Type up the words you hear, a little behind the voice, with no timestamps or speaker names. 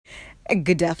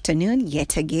Good afternoon,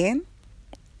 yet again.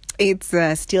 It's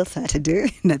still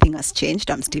Saturday. Nothing has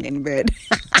changed. I'm still in bed.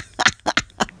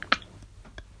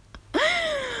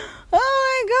 Oh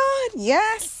my God,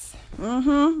 yes.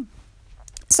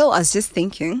 So I was just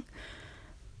thinking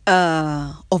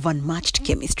of unmatched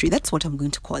chemistry. That's what I'm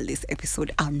going to call this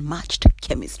episode, unmatched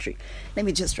chemistry. Let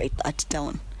me just write that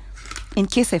down in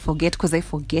case I forget, because I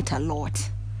forget a lot.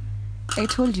 I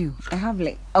told you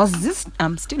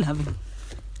I'm still having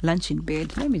lunch in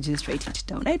bed. Let me just write it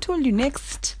down. I told you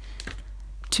next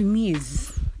to me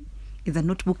is a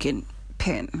notebook and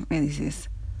pen. And this is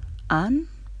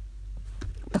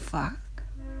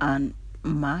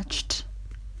unmatched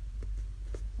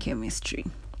chemistry.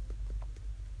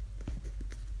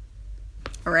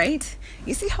 All right.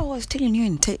 You see how I was telling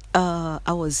you,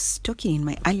 I was talking in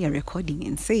my earlier recording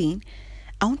and saying,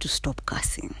 I want to stop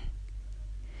cussing.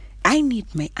 I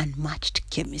need my unmatched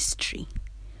chemistry,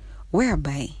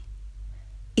 whereby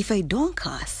if I don't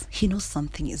cuss, he knows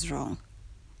something is wrong.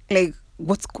 Like,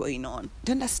 what's going on?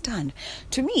 Do you understand?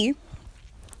 To me,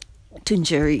 to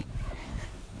Jerry,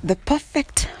 the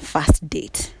perfect first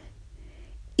date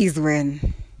is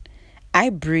when I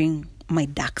bring my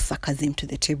dark sarcasm to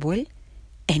the table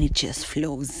and it just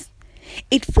flows.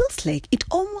 It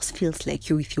almost feels like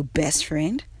you're with your best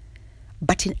friend,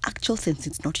 but in actual sense,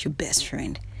 it's not your best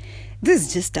friend. This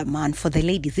is just a man, for the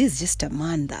ladies, this is just a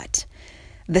man that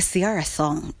the Ciara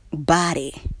song,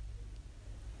 Body.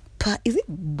 Is it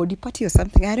Body Party or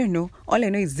something? I don't know. All I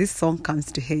know is this song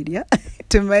comes to head, yeah?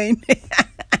 To mind.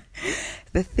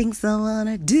 The things I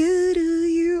wanna do to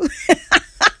you. That's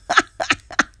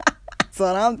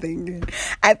what I'm thinking.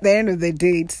 At the end of the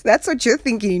date. That's what you're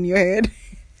thinking in your head.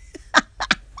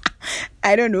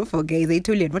 I don't know for guys. I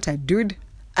told you I'm not a dude.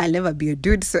 I'll never be a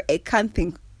dude. So I can't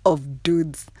think of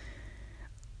dudes'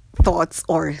 thoughts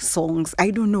or songs.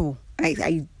 I don't know.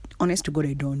 I honest to God,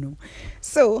 I don't know.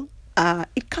 So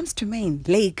it comes to mind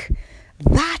like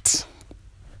that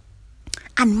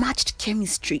unmatched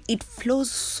chemistry. It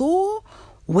flows so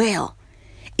well.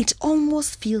 It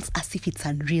almost feels as if it's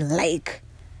unreal. Like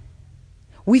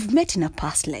we've met in a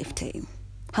past lifetime,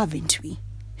 haven't we?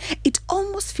 It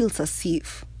almost feels as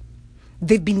if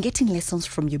they've been getting lessons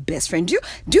from your best friend. Do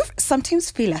you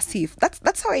sometimes feel as if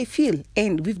that's how I feel?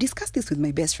 And we've discussed this with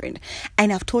my best friend,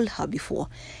 and I've told her before.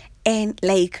 And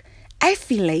like I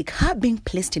feel like her being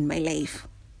placed in my life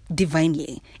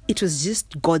divinely, it was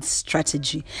just God's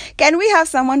strategy. Can we have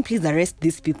someone please arrest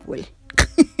these people?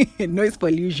 Noise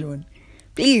pollution.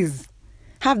 Please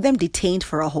have them detained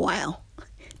for a while.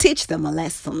 Teach them a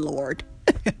lesson, Lord.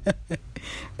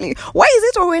 Why is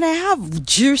it when I have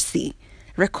juicy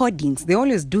recordings, they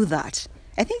always do that?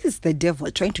 I think it's the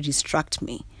devil trying to distract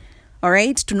me. All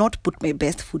right, to not put my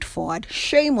best foot forward.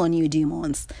 Shame on you,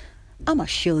 demons. I'ma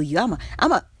show you. I'ma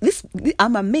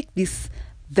make this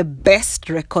the best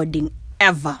recording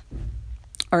ever.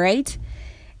 All right.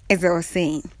 As I was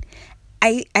saying,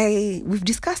 we've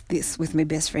discussed this with my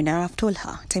best friend, and I've told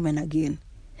her time and again.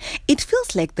 It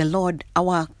feels like the Lord,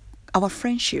 our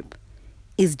friendship,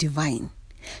 is divine.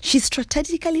 She's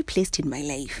strategically placed in my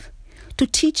life to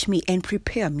teach me and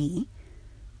prepare me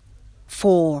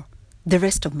for the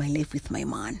rest of my life with my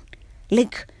man.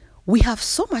 Like, we have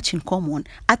so much in common.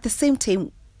 At the same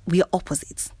time, we are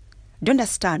opposites. Do you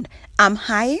understand? I'm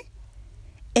high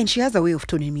and she has a way of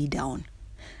toning me down.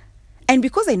 And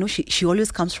because I know she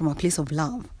always comes from a place of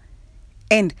love.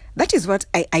 And that is what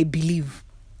I believe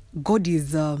God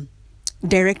is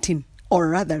directing, or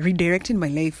rather redirecting my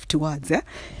life towards. Yeah?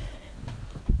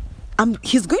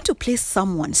 He's going to place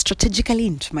someone strategically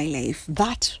into my life.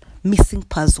 That missing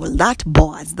puzzle, that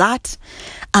Boaz, that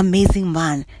amazing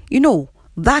man. You know,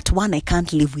 that one I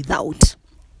can't live without.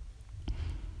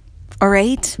 All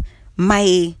right?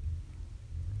 My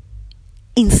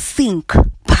in sync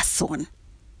person,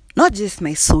 not just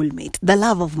my soulmate, the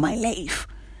love of my life,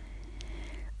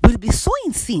 will be so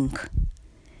in sync.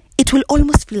 It will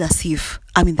almost feel as if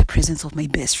I'm in the presence of my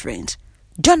best friend.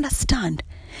 Do you understand?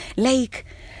 Like,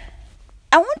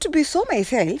 I want to be so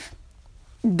myself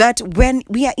that when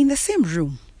we are in the same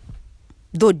room,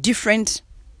 though different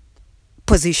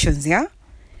positions, yeah?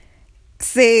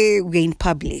 Say we're in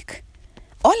public,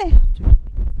 all I have to do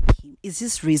is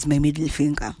just raise my middle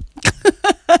finger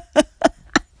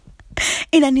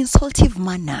in an insultive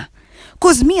manner,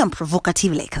 because me, I'm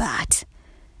provocative like that.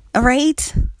 All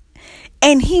right?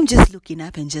 And him just looking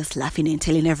up and just laughing and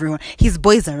telling everyone his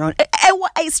boys around.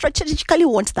 I strategically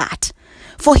want that,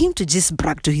 for him to just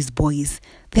brag to his boys.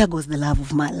 There goes the love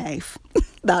of my life.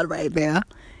 That right there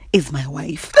is my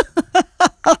wife.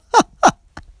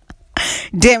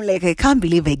 Damn, like I can't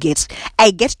believe I get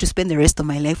to spend the rest of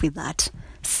my life with that.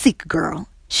 sick girl.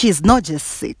 She's not just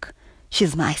sick.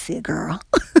 She's my sick girl.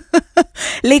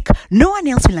 Like, no one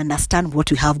else will understand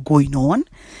what we have going on.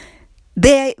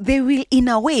 They will, in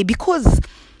a way, because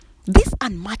this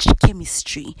unmatched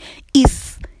chemistry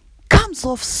comes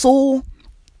off so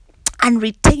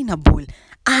unretainable,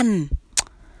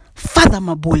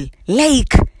 unfathomable.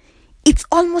 Like, it's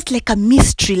almost like a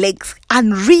mystery, like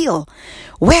unreal,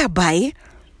 whereby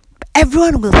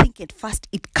everyone will think at first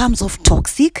it comes off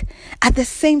toxic. At the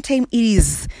same time,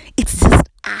 it's just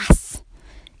us.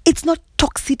 It's not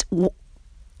toxic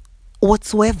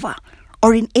whatsoever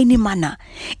or in any manner.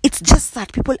 It's just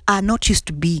that people are not used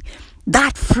to be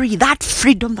that free, that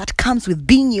freedom that comes with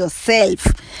being yourself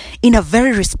in a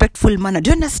very respectful manner.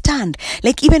 Do you understand?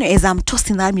 Like, even as I'm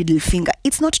tossing that middle finger,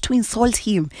 it's not to insult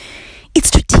him, it's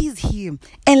to tease him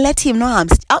and let him know I'm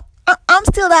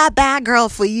still that bad girl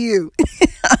for you.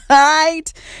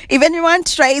 Right? If anyone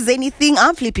tries anything,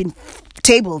 I'm flipping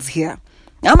tables here.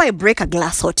 I might break a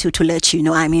glass or two to let you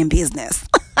know I'm in business.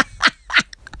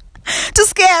 To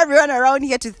scare everyone around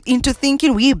here into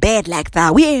thinking we're bad like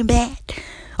that. We ain't bad.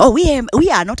 Oh, we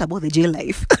are not about the jail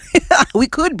life. We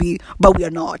could be, but we are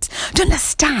not. To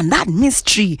understand that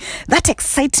mystery, that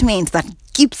excitement that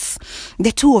keeps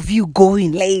the two of you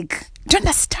going. Like, to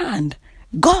understand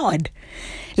God.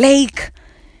 Like,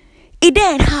 it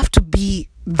didn't have to be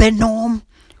the norm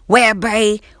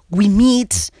whereby we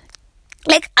meet.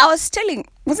 Like, was I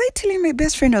telling my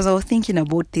best friend as I was thinking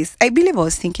about this? I believe I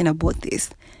was thinking about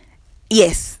this.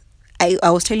 Yes, I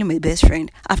was telling my best friend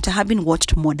after having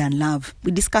watched Modern Love.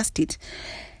 We discussed it.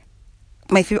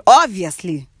 My favorite,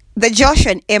 obviously, the Josh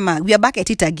and Emma. We are back at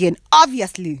it again.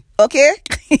 Obviously, okay?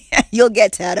 You'll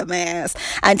get tired of my ass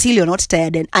until you're not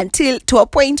tired, and until to a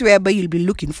point whereby you'll be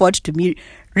looking forward to me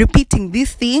repeating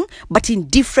this thing, but in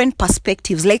different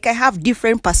perspectives. Like, I have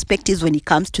different perspectives when it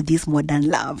comes to this Modern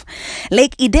Love.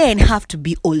 Like, it didn't have to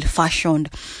be old-fashioned,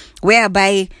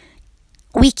 whereby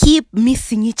we keep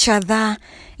missing each other.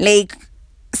 Like,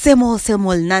 same old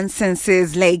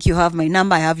nonsenses. Like, you have my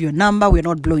number, I have your number. We're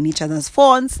not blowing each other's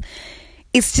phones.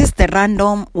 It's just the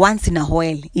random once in a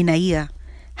while, in a year.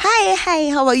 Hi,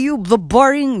 how are you? The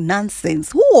boring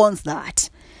nonsense. Who wants that?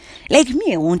 Like,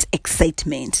 me, I want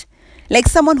excitement. Like,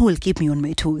 someone who will keep me on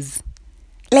my toes.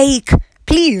 Like,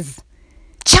 please,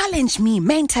 challenge me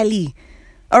mentally.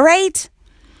 All right?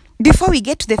 Before we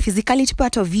get to the physicality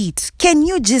part of it, can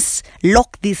you just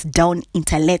lock this down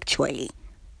intellectually?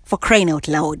 For crying out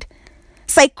loud.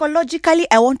 Psychologically,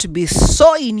 I want to be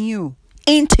so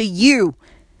into you,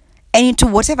 and into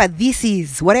whatever this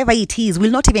is, whatever it is.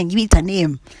 We'll not even give it a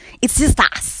name. It's just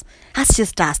us. That's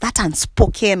just us. That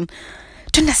unspoken,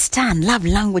 to understand love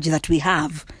language that we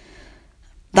have,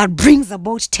 that brings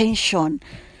about tension,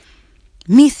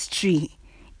 mystery,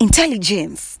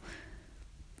 intelligence.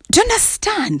 Do you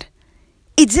understand?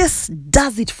 It just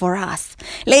does it for us.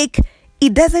 Like,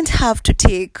 it doesn't have to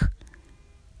take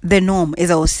the norm,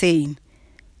 as I was saying.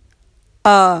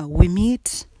 We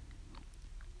meet,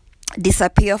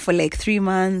 disappear for like 3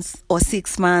 months or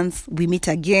 6 months, we meet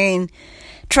again,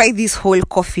 try this whole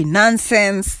coffee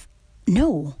nonsense.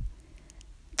 No.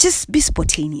 Just be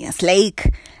spontaneous.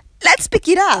 Like, let's pick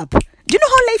it up. Do you know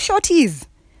how life short is?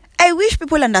 I wish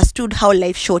people understood how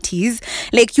life short is.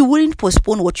 Like, you wouldn't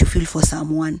postpone what you feel for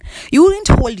someone. You wouldn't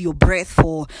hold your breath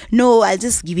for, no, I'll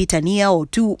just give it an year or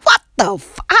two. What the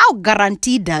how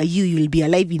guaranteed are you'll be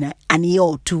alive in an year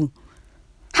or two?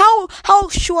 How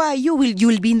sure are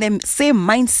you'll be in the same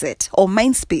mindset or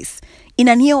mind space in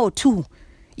an year or two?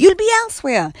 You'll be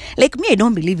elsewhere. Like me, I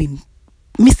don't believe in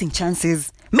missing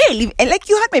chances. Me, I live, like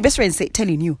you had my best friend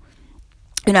telling you,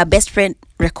 in our best friend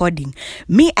recording,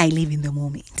 me, I live in the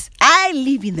moment. I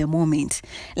live in the moment.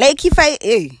 Like, if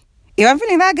I'm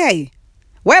feeling that guy,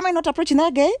 why am I not approaching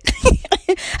that guy?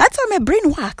 That's how my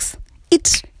brain works.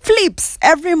 It flips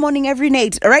every morning, every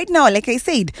night. Right now, like I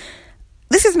said,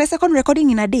 this is my second recording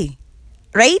in a day.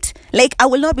 Right? Like, I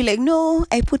will not be like, no,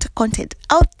 I put content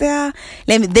out there.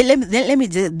 Let me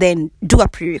just then do a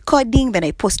pre-recording, then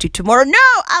I post it tomorrow. No,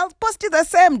 I'll post it the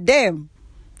same damn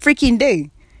freaking day.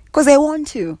 Because I want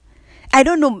to. I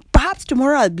don't know. Perhaps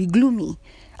tomorrow I'll be gloomy.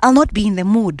 I'll not be in the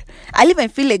mood. I'll even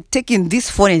feel like taking this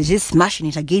phone and just smashing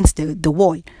it against the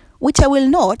wall. Which I will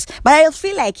not. But I'll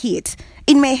feel like it.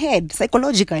 In my head.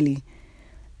 Psychologically.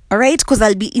 Alright? Because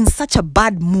I'll be in such a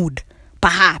bad mood.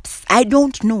 Perhaps. I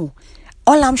don't know.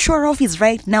 All I'm sure of is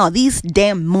right now. This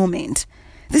damn moment.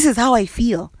 This is how I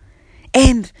feel.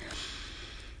 And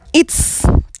it's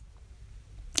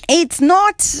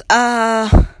not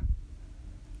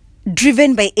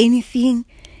driven by anything.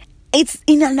 It's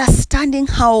in understanding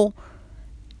how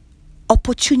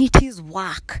opportunities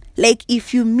work. Like,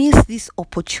 if you miss this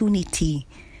opportunity,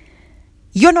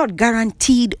 you're not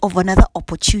guaranteed of another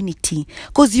opportunity,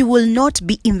 because you will not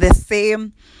be in the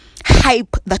same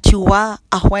hype that you were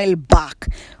a while back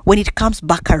when it comes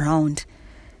back around.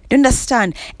 Do you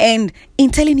understand? And in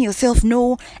telling yourself,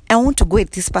 no, I want to go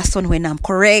with this person when I'm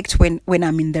correct, when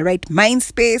I'm in the right mind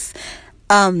space,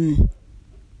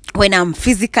 when I'm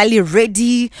physically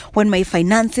ready, when my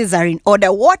finances are in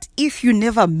order. What if you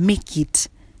never make it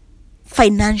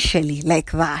financially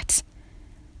like that?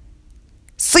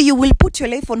 So you will put your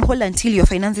life on hold until your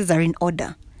finances are in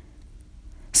order.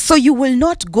 So you will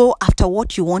not go after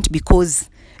what you want because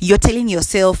you're telling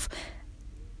yourself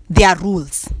there are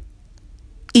rules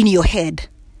in your head.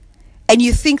 And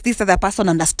you think this other person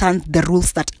understands the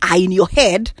rules that are in your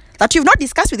head that you've not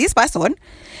discussed with this person.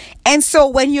 And so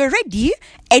when you're ready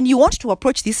and you want to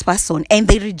approach this person and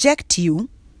they reject you,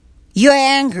 you're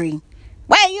angry.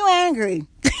 Why are you angry?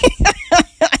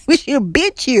 We should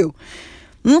beat you.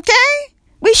 Okay?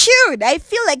 We should. I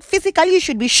feel like physically you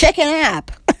should be shaken up.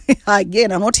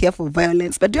 Again, I'm not here for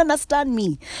violence, but do you understand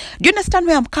me? Do you understand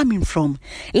where I'm coming from?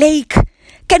 Like,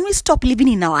 can we stop living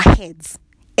in our heads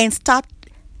and start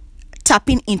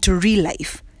tapping into real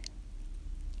life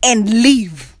and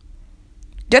live?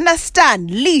 Do you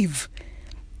understand? Live.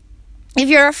 If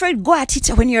you're afraid, go at it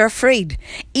when you're afraid.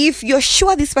 If you're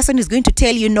sure this person is going to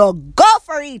tell you no, go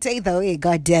for it either way.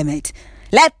 God damn it.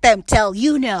 Let them tell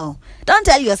you no. Don't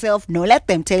tell yourself no. Let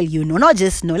them tell you no. Not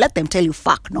just no. Let them tell you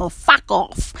fuck no. Fuck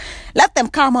off. Let them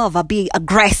come over, be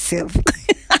aggressive.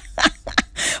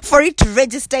 For it to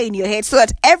register in your head so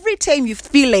that every time you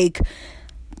feel like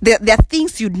there are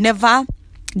things you never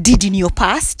did in your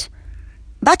past,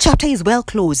 that chapter is well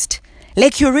closed.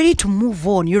 Like, you're ready to move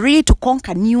on. You're ready to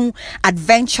conquer new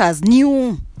adventures,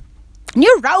 new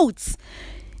routes,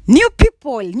 new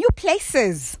people, new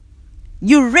places.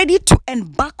 You're ready to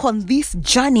embark on this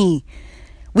journey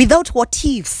without what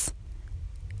ifs.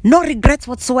 No regrets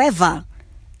whatsoever.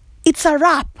 It's a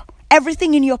wrap.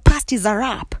 Everything in your past is a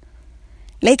wrap.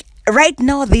 Like, right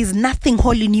now, there's nothing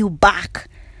holding you back.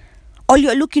 All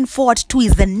you're looking forward to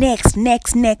is the next.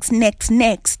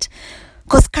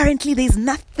 Because currently, there's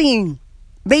nothing.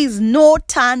 There's no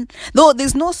turn. No,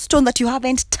 there's no stone that you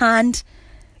haven't turned.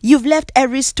 You've left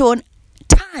every stone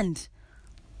turned.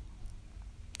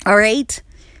 All right?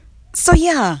 So,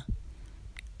 yeah.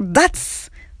 That's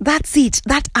it.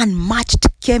 That unmatched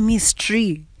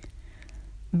chemistry.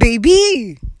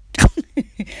 Baby. Do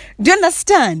you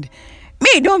understand?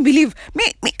 Me, don't believe.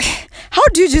 Me. How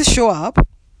do you just show up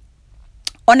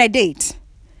on a date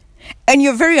and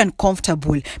you're very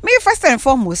uncomfortable? Me, first and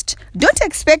foremost, don't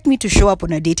expect me to show up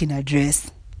on a date in a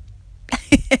dress.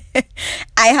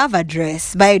 I have a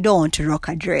dress, but I don't want to rock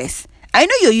a dress. I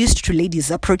know you're used to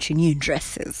ladies approaching you in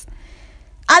dresses.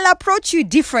 I'll approach you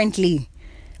differently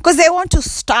because I want to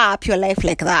stir up your life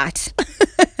like that.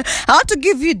 I want to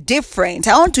give you different.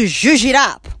 I want to zhuzh it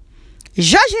up.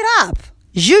 Zhuzh it up.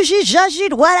 Zhuzh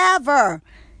it, whatever.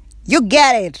 You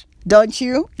get it, don't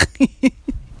you?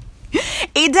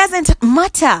 It doesn't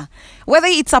matter whether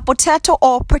it's a potato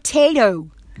or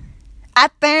potato.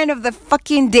 At the end of the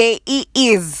fucking day, it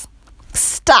is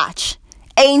starch,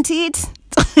 ain't it?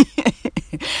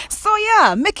 So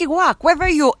yeah, make it work. Whether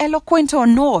you're eloquent or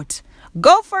not,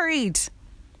 go for it.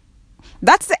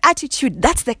 That's the attitude.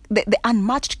 That's the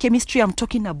unmatched chemistry I'm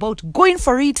talking about. Going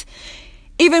for it,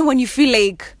 even when you feel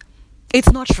like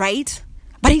it's not right,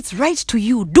 but it's right to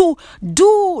you. Do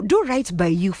right by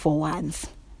you for once.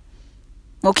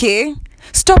 Okay?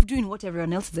 Stop doing what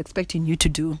everyone else is expecting you to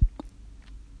do.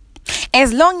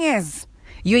 As long as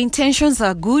your intentions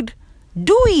are good,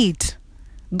 do it.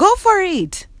 Go for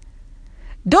it.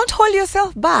 Don't hold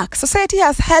yourself back. Society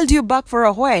has held you back for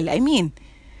a while. I mean,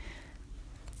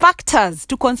 factors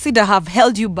to consider have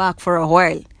held you back for a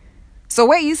while. So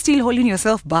why are you still holding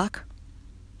yourself back?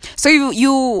 So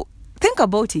you think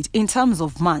about it in terms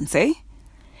of months, eh?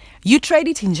 You tried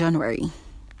it in January.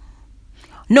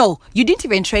 No, you didn't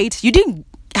even try it. You didn't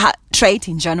try it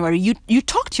in January. You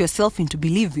talked yourself into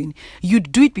believing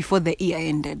you'd do it before the year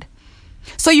ended.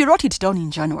 So you wrote it down in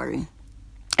January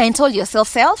and told yourself,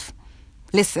 self,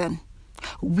 listen,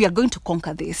 we are going to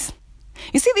conquer this.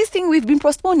 You see this thing we've been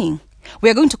postponing? We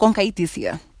are going to conquer it this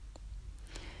year.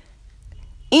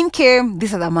 In came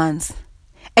these other months.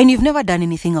 And you've never done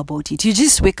anything about it. You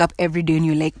just wake up every day and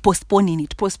you're like postponing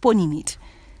it.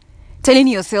 Telling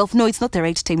yourself, no, it's not the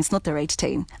right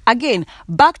time. Again,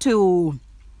 back to,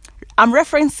 I'm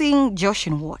referencing Josh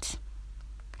and what?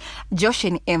 Josh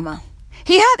and Emma.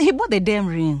 He bought the damn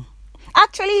ring.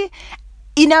 Actually,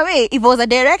 in a way, it was a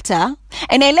director.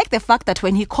 And I like the fact that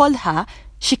when he called her,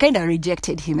 she kind of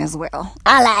rejected him as well.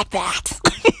 I like that.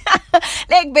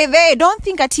 Like, baby, don't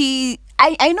think that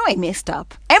I know I messed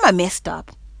up. Emma messed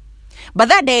up. But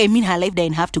that day, I mean, her life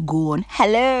didn't have to go on.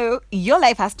 Hello, your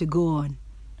life has to go on.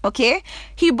 Okay?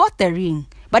 He bought the ring.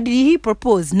 But did he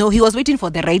propose? No, he was waiting for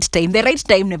the right time. The right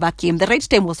time never came. The right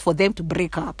time was for them to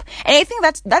break up. And I think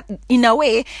that in a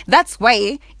way, that's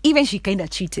why even she kind of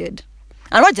cheated.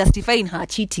 I'm not justifying her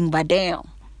cheating, but damn.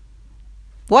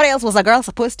 What else was a girl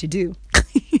supposed to do?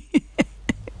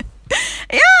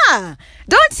 Yeah.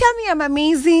 Don't tell me I'm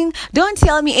amazing. Don't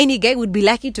tell me any guy would be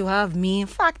lucky to have me.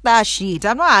 Fuck that shit.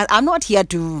 I'm not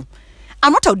auditioning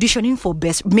for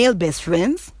male best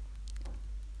friends.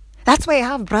 That's why I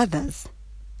have brothers.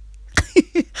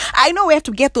 I know where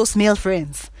to get those male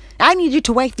friends. I need you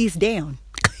to write this down.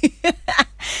 Do you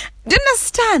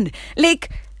understand? Like,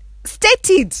 state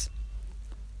it.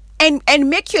 And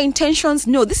make your intentions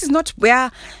known. This is not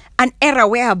where an era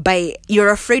whereby you're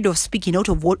afraid of speaking out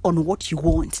of what you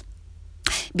want.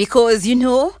 Because,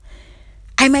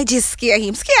 I might just scare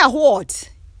him. Scare what?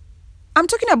 I'm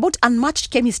talking about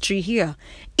unmatched chemistry here.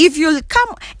 If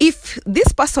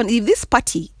this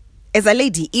party, as a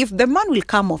lady, if the man will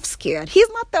come off scared, he's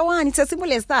not the one. It's as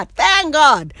simple as that. Thank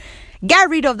God. Get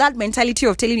rid of that mentality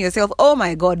of telling yourself, oh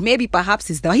my God, maybe perhaps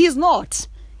he's there. He's not.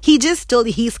 He just told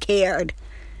you he's scared.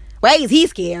 Why is he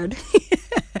scared?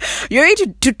 You're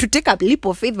ready to take a leap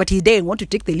of faith, but he didn't want to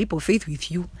take the leap of faith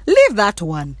with you. Leave that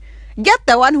one. Get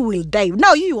the one who will dive.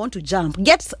 Now you want to jump.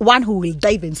 Get one who will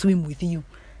dive and swim with you.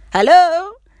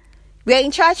 Hello? We're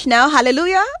in church now.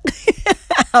 Hallelujah.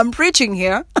 I'm preaching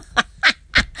here.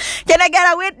 Can I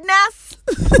get a witness?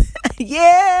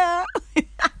 Yeah.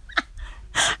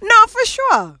 No, for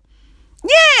sure.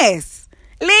 Yes.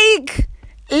 Like,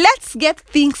 let's get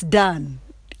things done.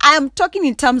 I am talking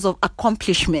in terms of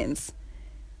accomplishments.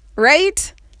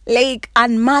 Right? Like,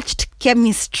 unmatched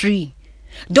chemistry.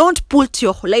 Don't put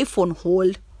your life on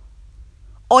hold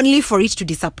only for it to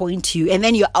disappoint you. And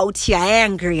then you're out here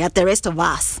angry at the rest of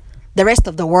us. The rest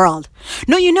of the world.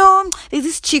 No, there's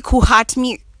this chick who hurt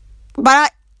me.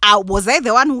 But was I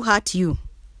the one who hurt you?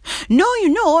 No,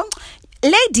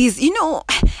 ladies,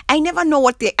 I never know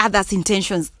what the other's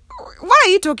intentions. What are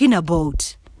you talking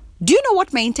about? Do you know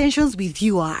what my intentions with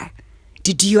you are?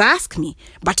 Did you ask me?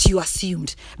 But you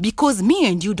assumed. Because me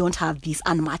and you don't have this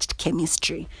unmatched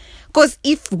chemistry. Because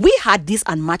if we had this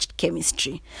unmatched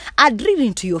chemistry, I'd read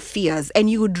into your fears and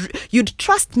you'd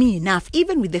trust me enough,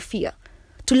 even with the fear,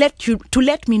 to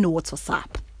let me know what's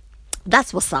up.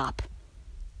 That's what's up.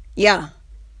 Yeah.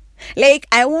 Like,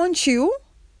 I want you,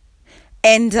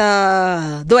 and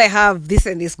though I have this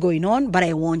and this going on, but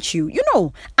I want you.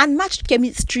 Unmatched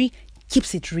chemistry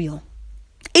keeps it real.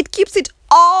 It keeps it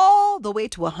all the way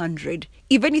to 100.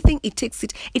 If anything, it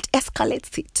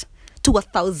escalates it to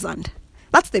 1,000.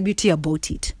 That's the beauty about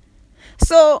it.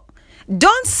 So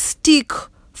don't stick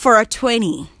for a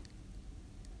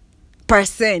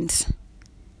 20%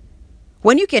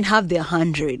 when you can have the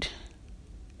 100.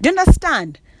 Do you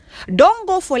understand? Don't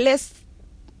go for less,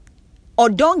 or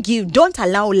don't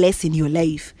allow less in your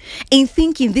life in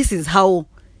thinking this is how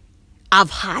I've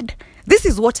had. This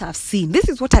is what I've seen. This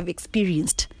is what I've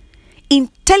experienced. In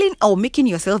telling or making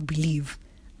yourself believe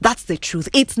that's the truth.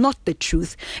 It's not the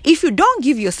truth. If you don't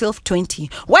give yourself 20,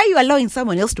 why are you allowing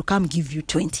someone else to come give you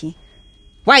 20?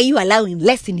 Why are you allowing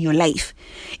less in your life?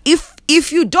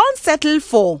 If you don't settle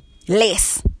for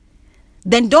less,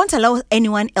 then don't allow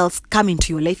anyone else come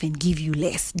into your life and give you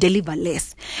less, deliver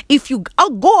less. If you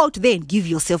go out there and give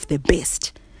yourself the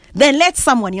best, then let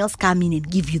someone else come in and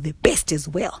give you the best as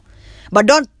well. But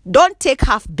don't take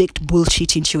half-baked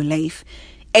bullshit into your life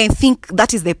and think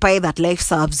that is the pie that life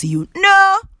serves you.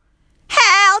 No.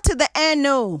 Hell to the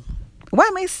N-O. Why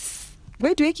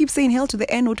do I keep saying hell to the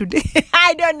N-O today?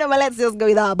 I don't know, but let's just go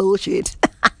with our bullshit.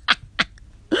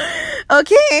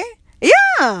 Okay?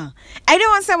 Yeah. I don't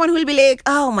want someone who will be like,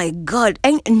 oh my God,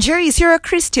 and Jerry, you're a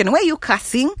Christian. Why are you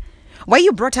cussing? Why are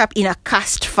you brought up in a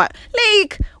cussed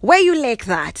Like, why are you like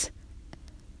that?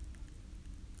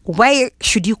 Why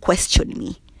should you question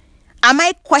me? Am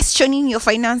I questioning your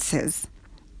finances?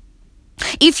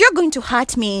 If you're going to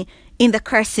hurt me in the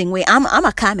cursing way, I'm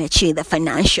a come at you the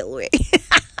financial way.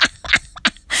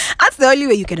 That's the only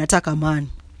way you can attack a man.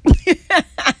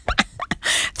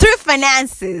 Through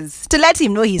finances. To let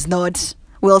him know he's not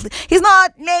wealthy. He's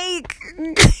not like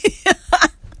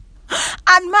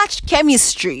unmatched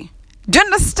chemistry. Do you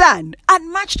understand?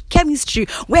 Unmatched chemistry.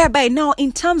 Whereby now,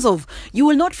 in terms of, you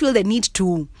will not feel the need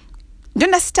to, do you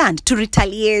understand? To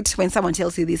retaliate when someone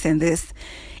tells you this and this.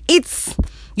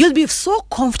 You'll be so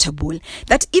comfortable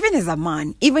that even as a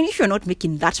man, even if you're not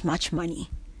making that much money,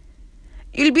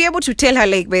 You'll be able to tell her,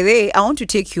 like, by the way, I want to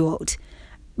take you out.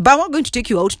 But I'm not going to take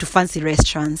you out to fancy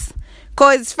restaurants.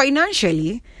 Because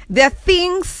financially, there are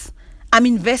things I'm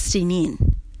investing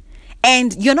in.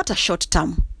 And you're not a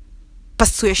short-term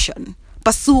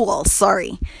pursual,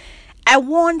 sorry. I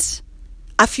want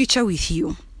a future with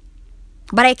you.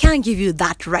 But I can't give you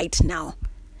that right now.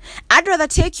 I'd rather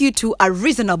take you to a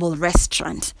reasonable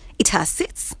restaurant. It has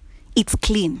seats, it's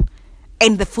clean,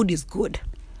 and the food is good.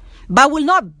 But I will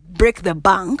not break the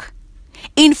bank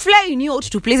in flying you out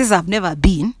to places I've never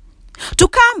been, to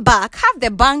come back, have the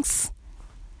banks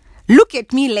look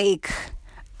at me like,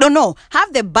 no,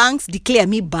 have the banks declare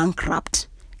me bankrupt,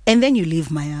 and then you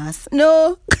leave my ass.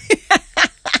 No.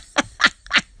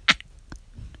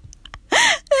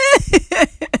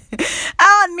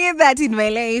 I don't need that in my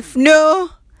life. No.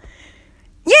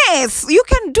 Yes, you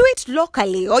can do it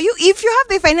locally, or if you have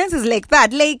the finances like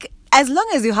that, like, as long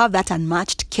as you have that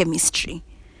unmatched chemistry,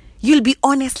 you'll be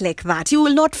honest like that. You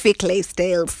will not fake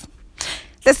lifestyles.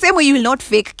 The same way you will not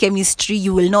fake chemistry,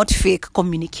 you will not fake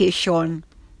communication,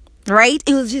 right?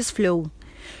 It will just flow.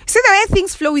 See the way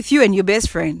things flow with you and your best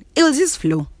friend? It will just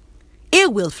flow.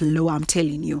 It will flow, I'm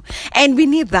telling you. And we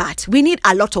need that. We need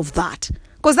a lot of that.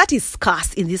 Because that is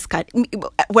scarce in this country,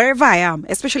 wherever I am,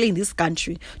 especially in this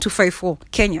country, 254,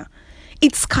 Kenya.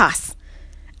 It's scarce.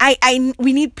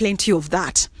 We need plenty of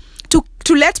that.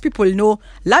 To let people know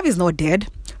love is not dead,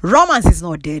 romance is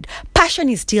not dead, passion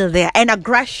is still there, and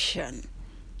aggression,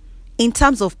 in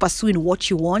terms of pursuing what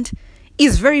you want,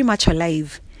 is very much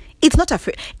alive. It's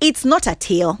not a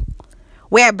tale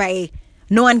whereby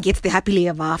no one gets the happily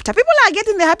ever after. People are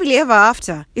getting the happily ever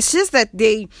after. It's just that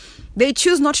they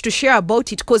choose not to share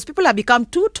about it because people have become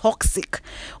too toxic.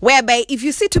 Whereby if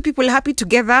you see two people happy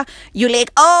together, you're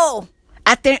like, oh,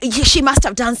 she must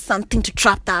have done something to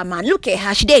trap that man. Look at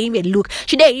her. She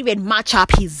didn't even match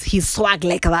up his swag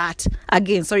like that.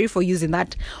 Again, sorry for using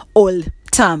that old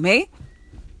term, eh?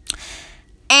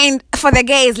 And for the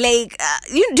guys, like,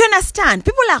 do you understand?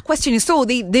 People are questioning, so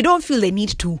they don't feel the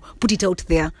need to put it out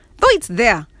there. Though it's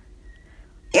there.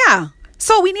 Yeah.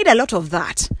 So we need a lot of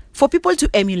that for people to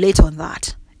emulate on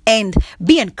that and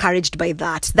be encouraged by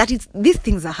that. That is, these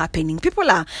things are happening. People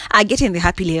are getting the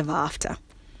happily ever after.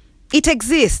 It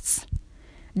exists.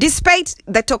 Despite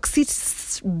the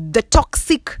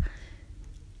toxic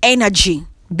energy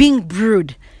being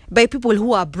brewed by people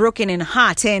who are broken in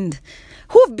heart and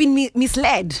who've been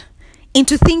misled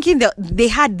into thinking that they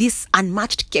had this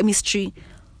unmatched chemistry,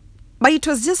 but it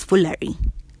was just foolery.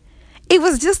 It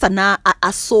was just a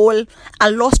soul,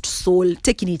 a lost soul,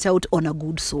 taking it out on a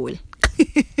good soul.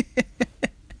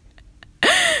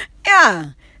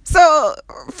 Yeah. So,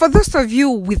 for those of you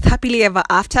with happily ever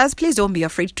afters, please don't be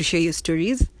afraid to share your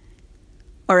stories.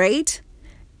 All right?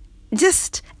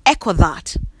 Just echo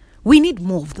that. We need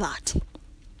more of that.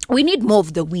 We need more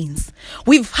of the wins.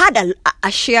 We've had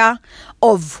a share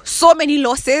of so many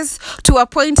losses to a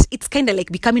point it's kind of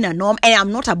like becoming a norm. And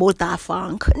I'm not about that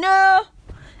funk. No.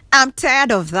 I'm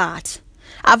tired of that.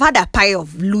 I've had a pie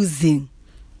of losing.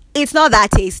 It's not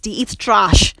that tasty. It's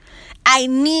trash. I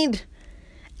need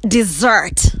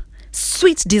dessert.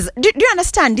 Sweet dessert. Do you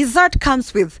understand? Dessert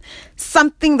comes with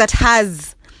something that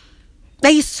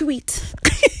is sweet.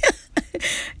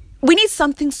 We need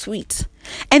something sweet.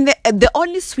 And the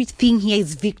only sweet thing here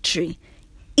is victory.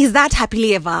 Is that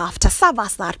happily ever after? Serve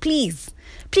us that, please.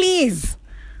 Please.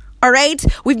 All right?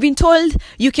 We've been told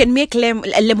you can make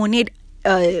lemonade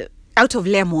out of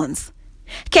lemons.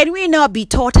 Can we now be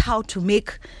taught how to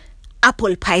make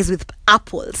apple pies with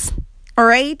apples? All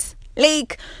right?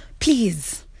 Like,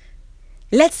 please.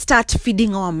 Let's start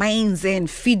feeding our minds and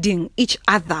feeding each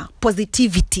other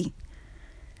positivity.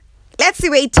 Let's see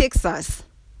where it takes us.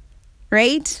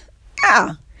 Right?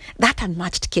 Yeah. That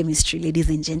unmatched chemistry, ladies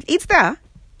and gents. It's there.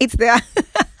 It's there.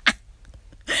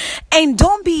 And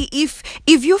don't be, if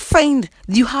you find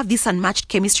you have this unmatched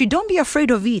chemistry, don't be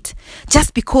afraid of it.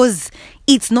 Just because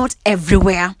it's not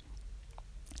everywhere.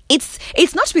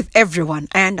 It's not with everyone.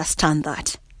 I understand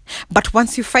that. But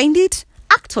once you find it,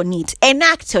 act on it.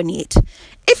 Enact on it.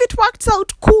 If it works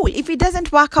out, cool. If it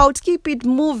doesn't work out, keep it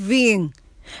moving.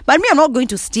 But me, I'm not going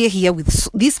to stay here with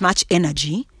this much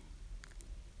energy,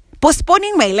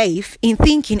 postponing my life in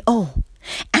thinking, oh,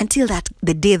 until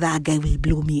the day that guy will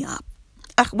blow me up.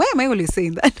 Why am I always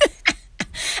saying that?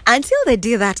 Until the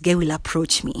day that guy will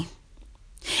approach me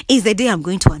is the day I'm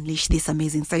going to unleash this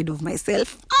amazing side of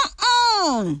myself.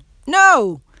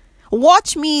 No.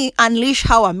 Watch me unleash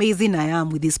how amazing I am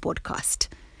with this podcast.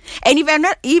 And even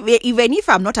if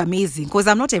I'm not amazing, because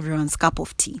I'm not everyone's cup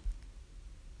of tea,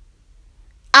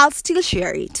 I'll still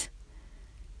share it.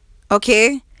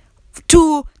 Okay?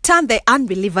 to turn the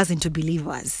unbelievers into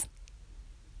believers.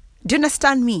 Do you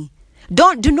understand me?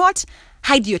 Do not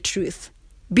hide your truth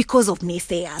because of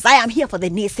naysayers. I am here for the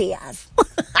naysayers.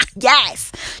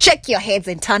 Yes. Shake your heads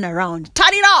and turn around.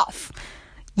 Turn it off.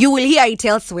 You will hear it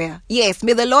elsewhere. Yes.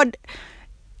 May the Lord,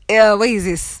 what is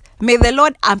this? May the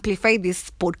Lord amplify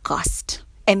this podcast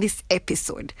and this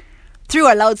episode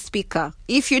through a loudspeaker.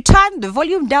 If you turn the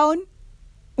volume down,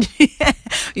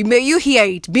 may you hear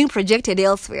it being projected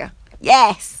elsewhere.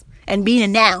 Yes. And being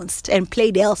announced and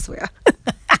played elsewhere.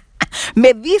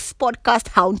 May this podcast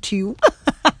haunt you.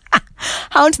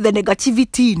 Haunt the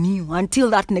negativity in you until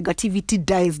that negativity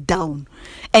dies down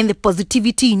and the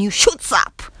positivity in you shoots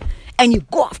up and you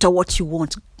go after what you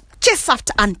want. Chase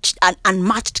after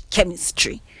unmatched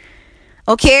chemistry.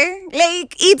 Okay?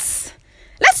 Like,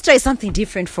 let's try something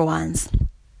different for once.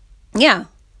 Yeah.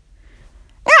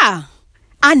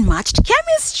 Unmatched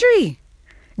chemistry.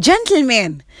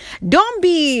 Gentlemen, don't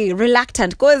be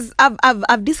reluctant, because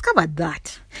I've discovered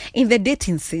that in the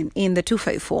dating scene in the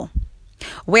 254,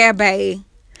 whereby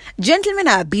gentlemen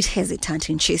are a bit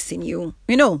hesitant in chasing you,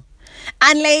 you know.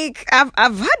 And like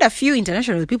I've had a few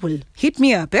international people hit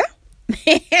me up,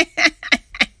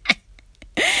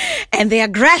 and the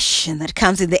aggression that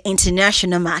comes with the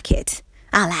international market,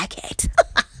 I like it.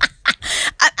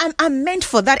 I'm meant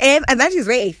for that, and that is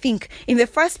why I think in the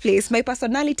first place my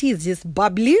personality is just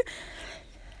bubbly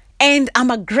and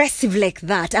I'm aggressive like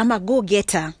that. I'm a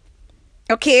go-getter.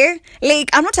 Okay?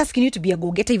 Like, I'm not asking you to be a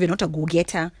go-getter if you're not a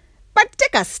go-getter, but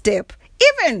take a step.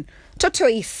 Even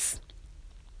tortoise,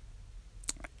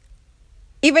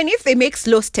 even if they make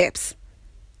slow steps,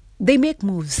 they make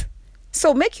moves.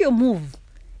 So make your move,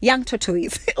 young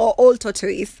tortoise or old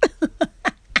tortoise.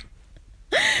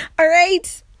 All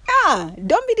right?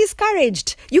 Don't be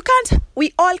discouraged.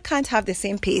 We all can't have the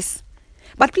same pace,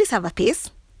 but please have a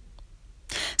pace.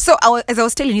 So as I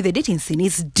was telling you, the dating scene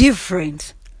is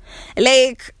different.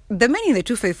 Like, the men in the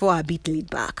 254 are a bit laid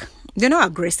back. They're not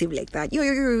aggressive like that. Yo,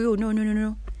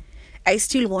 no. I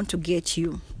still want to get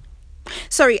you.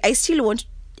 Sorry, I still need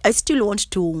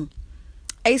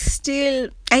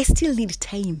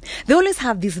time. They always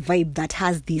have this vibe that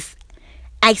has this,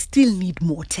 I still need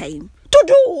more time. To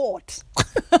do what?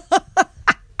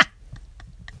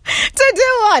 To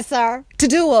do what, sir? To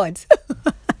do what?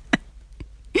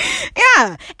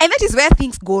 Yeah. And that is where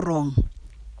things go wrong.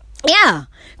 Yeah.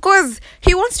 Because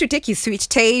he wants to take his sweet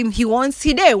time. He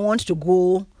didn't want to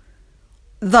go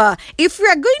if we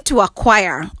are going to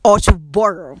acquire or to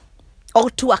borrow or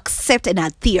to accept and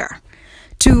adhere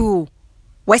to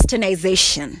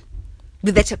westernization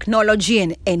with the technology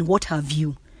and what have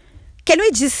you, can we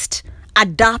just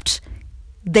adapt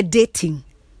the dating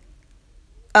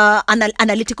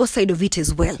analytical side of it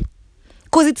as well?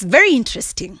 Because it's very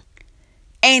interesting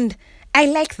and I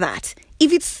like that.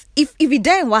 If it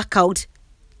doesn't work out,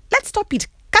 let's stop it.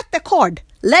 Cut the cord.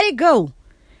 Let it go.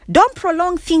 Don't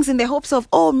prolong things in the hopes of,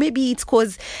 maybe it's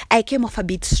because I came off a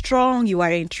bit strong, you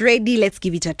aren't ready, let's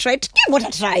give it a try. Give it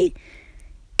a try. It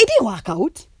didn't work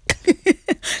out.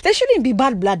 There shouldn't be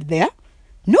bad blood there.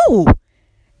 No.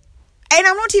 And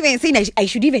I'm not even saying I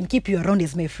should even keep you around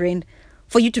as my friend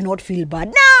for you to not feel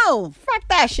bad. No! Fuck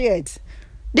that shit.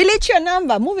 Delete your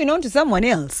number. Moving on to someone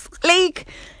else. Like,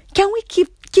 can we keep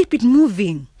it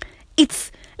moving?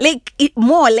 It's like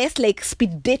more or less like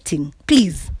speed dating.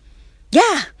 Please.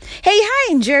 Yeah. Hey,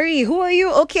 hi, Jerry. Who are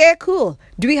you? Okay, cool.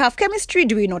 Do we have chemistry?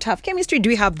 Do we not have chemistry? Do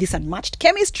we have this unmatched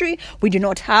chemistry? We do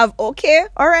not have. Okay,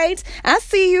 all right. I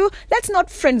see you. Let's not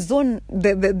friend zone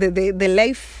the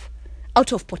life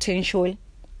out of potential. And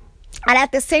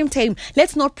at the same time,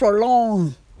 let's not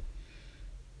prolong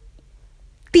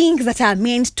things that are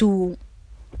meant to,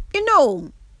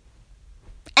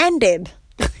 ended.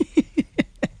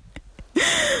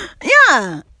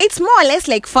 Yeah, it's more or less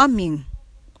like farming.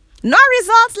 No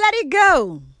results, let it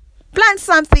go. Plant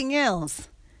something else.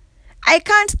 I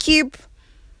can't keep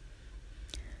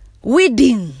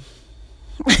weeding.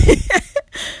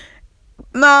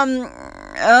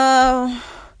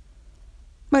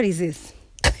 What is this?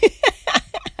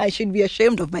 I should be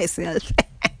ashamed of myself.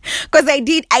 Because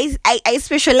I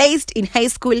specialized in high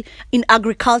school in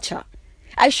agriculture.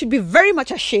 I should be very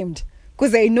much ashamed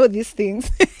because I know these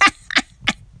things.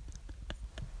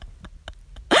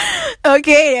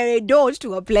 Okay, I don't want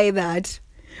to apply that.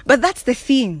 But that's the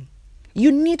thing.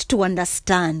 You need to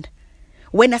understand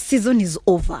when a season is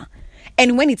over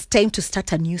and when it's time to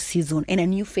start a new season and a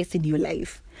new phase in your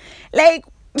life. Like,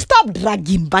 stop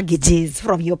dragging baggages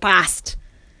from your past.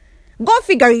 Go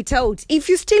figure it out. If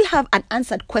you still have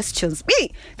unanswered questions,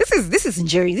 this is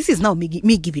Jerry. This is now me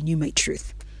giving you my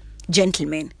truth.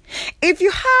 Gentlemen, if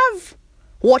you have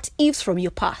what ifs from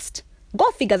your past. Go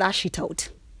figure that shit out.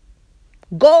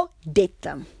 Go date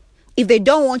them. If they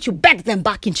don't want you, beg them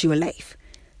back into your life.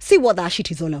 See what that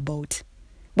shit is all about.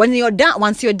 Once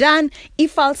you're done,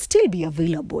 if I'll still be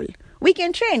available, we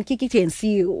can try and kick it and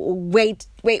see wait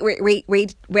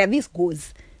where this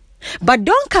goes. But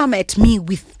don't come at me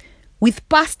with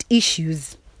past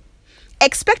issues,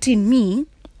 expecting me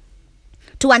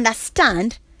to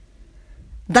understand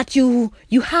that you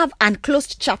have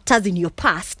unclosed chapters in your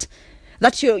past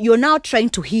that you're now trying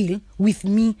to heal with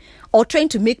me, or trying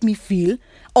to make me feel,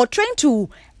 or trying to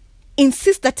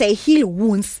insist that I heal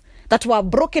wounds that were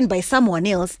broken by someone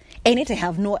else, and yet I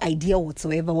have no idea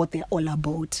whatsoever what they're all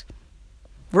about.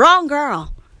 Wrong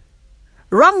girl.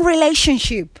 Wrong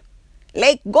relationship.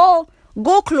 Like, go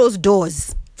close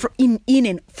doors in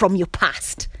and from your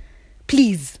past.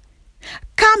 Please.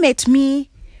 Come at me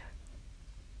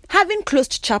having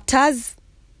closed chapters,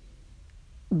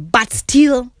 but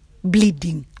still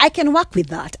bleeding. I can work with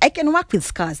that. I can work with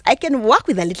scars. I can work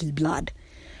with a little blood.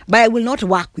 But I will not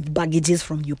work with baggages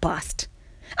from your past.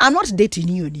 I'm not dating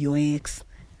you and your ex.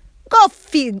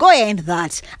 Go end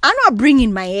that. I'm not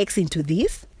bringing my ex into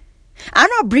this. I'm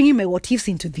not bringing my what ifs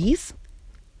into this.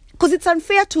 Because it's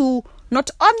unfair to not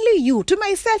only you, to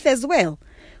myself as well.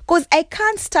 Because I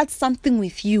can't start something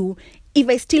with you if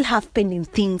I still have pending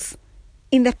things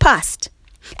in the past.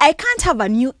 I can't have a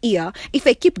new year if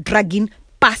I keep dragging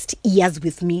past years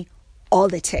with me all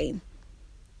the time.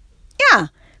 Yeah,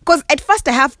 because at first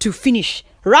I have to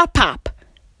wrap up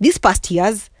these past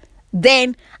years,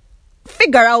 then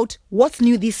figure out what's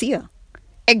new this year.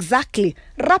 Exactly.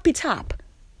 Wrap it up.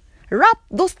 Wrap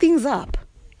those things up.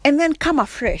 And then come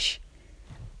afresh.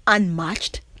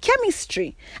 Unmatched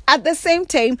chemistry. At the same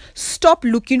time, stop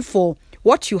looking for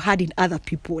what you had in other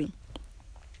people.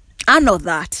 I'm not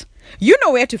that. You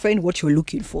know where to find what you're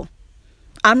looking for.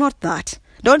 I'm not that.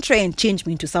 Don't try and change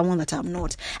me into someone that I'm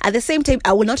not. At the same time,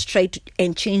 I will not try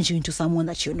and change you into someone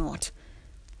that you're not.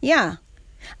 Yeah.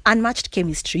 Unmatched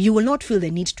chemistry. You will not feel the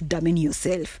need to demean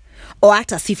yourself or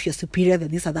act as if you're superior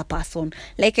than this other person.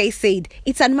 Like I said,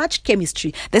 it's unmatched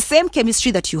chemistry. The same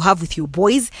chemistry that you have with your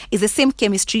boys is the same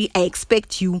chemistry I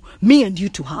expect me and you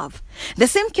to have. The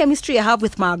same chemistry I have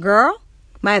with my girl,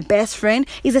 my best friend,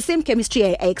 is the same chemistry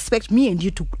I expect me and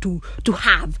you to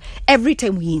have every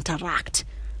time we interact.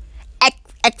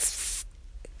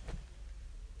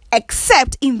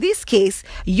 Except in this case,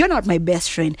 you're not my best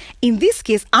friend. In this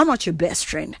case, I'm not your best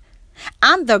friend.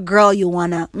 I'm the girl you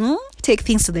wanna take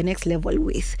things to the next level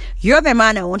with. You're the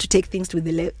man I want to take things to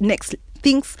the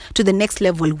next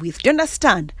level with. Do you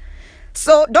understand?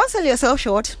 So don't sell yourself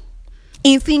short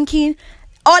in thinking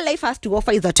all life has to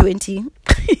offer is a 20.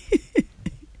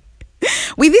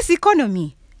 With this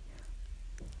economy,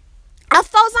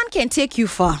 1,000 can take you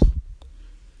far.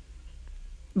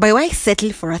 But why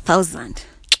settle for 1,000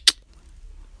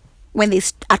 when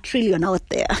there's a trillion out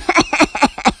there?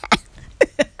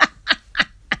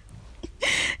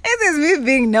 This is me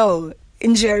being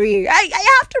injury.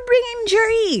 I have to bring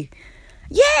injury.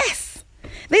 Yes.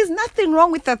 There's nothing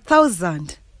wrong with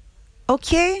 1,000.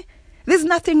 Okay? There's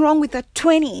nothing wrong with a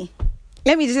 20.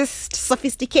 Let me just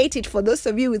sophisticate it for those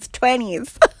of you with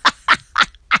 20s.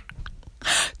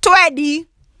 20.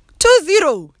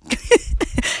 20.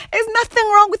 There's nothing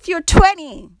wrong with your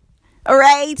 20. All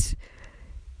right?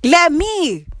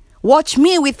 Watch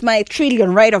me with my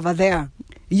trillion right over there.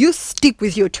 You stick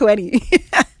with your 20.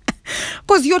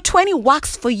 Because your 20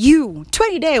 works for you.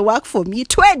 20 day work for me.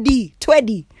 20.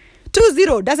 20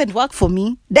 doesn't work for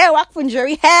me. They work for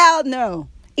Jerry. Hell no.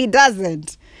 It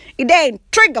doesn't. It ain't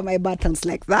trigger my buttons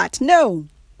like that. No.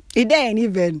 It ain't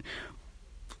even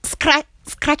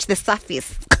scratch the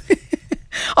surface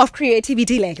of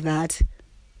creativity like that.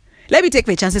 Let me take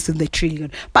my chances with the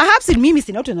trillion. Perhaps in me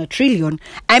missing out on a trillion,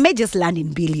 I may just land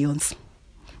in billions.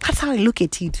 That's how I look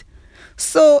at it.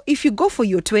 So if you go for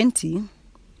your 20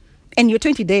 and your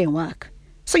 20 didn't work,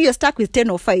 so you're stuck with 10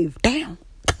 or 5. Damn.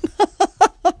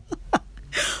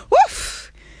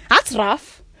 Woof. That's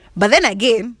rough. But then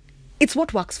again, it's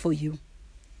what works for you.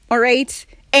 All right?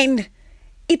 And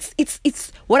it's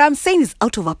what I'm saying is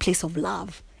out of a place of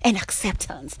love and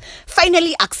acceptance.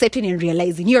 Finally accepting and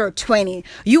realizing you're a 20.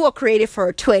 You were created for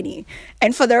a 20.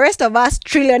 And for the rest of us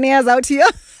trillionaires out here,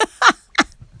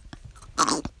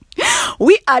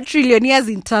 we are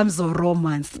trillionaires in terms of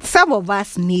romance. Some of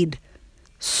us need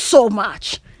so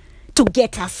much to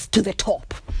get us to the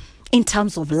top in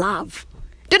terms of love.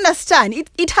 Do you understand?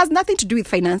 It has nothing to do with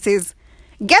finances.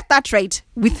 Get that right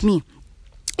with me.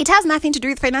 It has nothing to do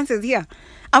with finances here.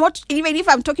 Even if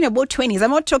I'm talking about 20s,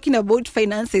 I'm not talking about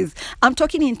finances. I'm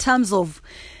talking in terms of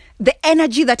the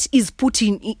energy that is put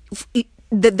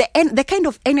the kind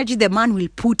of energy the man will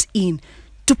put in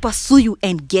to pursue you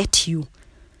and get you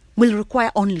will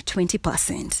require only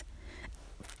 20%.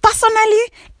 Personally,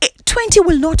 20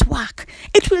 will not work.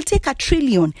 It will take 1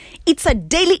 trillion. It's a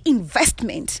daily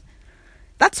investment.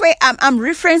 That's why I'm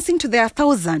referencing to their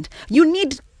 1,000. You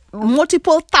need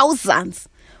multiple thousands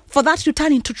for that to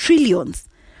turn into trillions.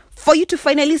 For you to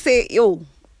finally say, yo,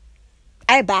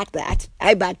 I back that.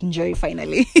 I back enjoy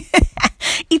finally.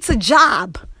 It's a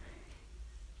job.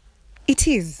 It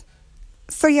is.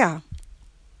 So yeah.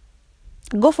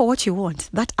 Go for what you want.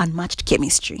 That unmatched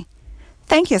chemistry.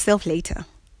 Thank yourself later.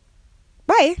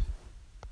 Bye.